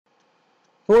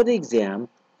For the exam,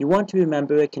 you want to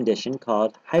remember a condition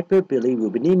called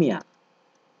hyperbilirubinemia.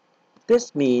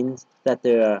 This means that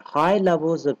there are high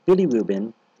levels of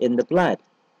bilirubin in the blood.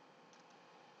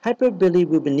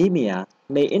 Hyperbilirubinemia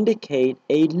may indicate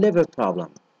a liver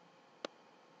problem.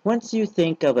 Once you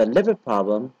think of a liver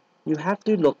problem, you have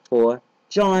to look for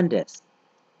jaundice.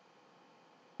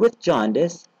 With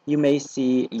jaundice, you may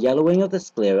see yellowing of the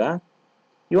sclera.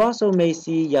 You also may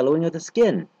see yellowing of the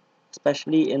skin,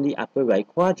 especially in the upper right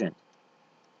quadrant.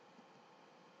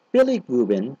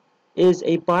 Bilirubin is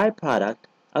a byproduct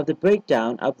of the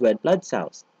breakdown of red blood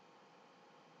cells.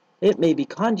 It may be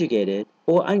conjugated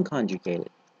or unconjugated.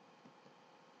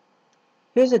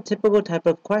 Here's a typical type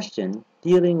of question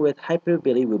dealing with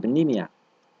hyperbilirubinemia.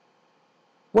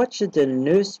 What should the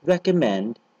nurse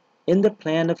recommend in the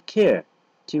plan of care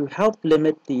to help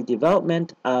limit the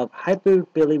development of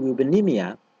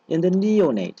hyperbilirubinemia in the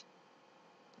neonate?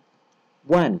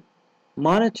 1.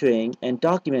 Monitoring and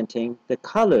documenting the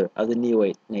color of the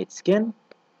neonate skin.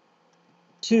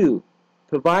 2.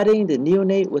 Providing the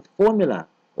neonate with formula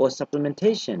or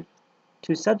supplementation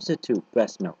to substitute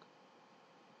breast milk.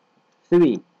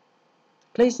 3.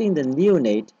 Placing the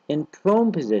neonate in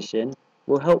prone position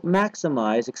will help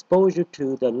maximize exposure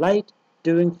to the light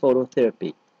during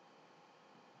phototherapy.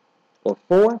 Or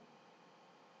 4.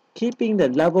 Keeping the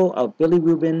level of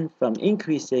bilirubin from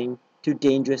increasing to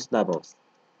dangerous levels.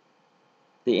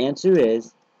 The answer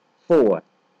is 4.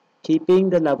 Keeping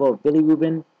the level of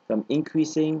bilirubin from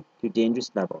increasing to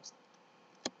dangerous levels.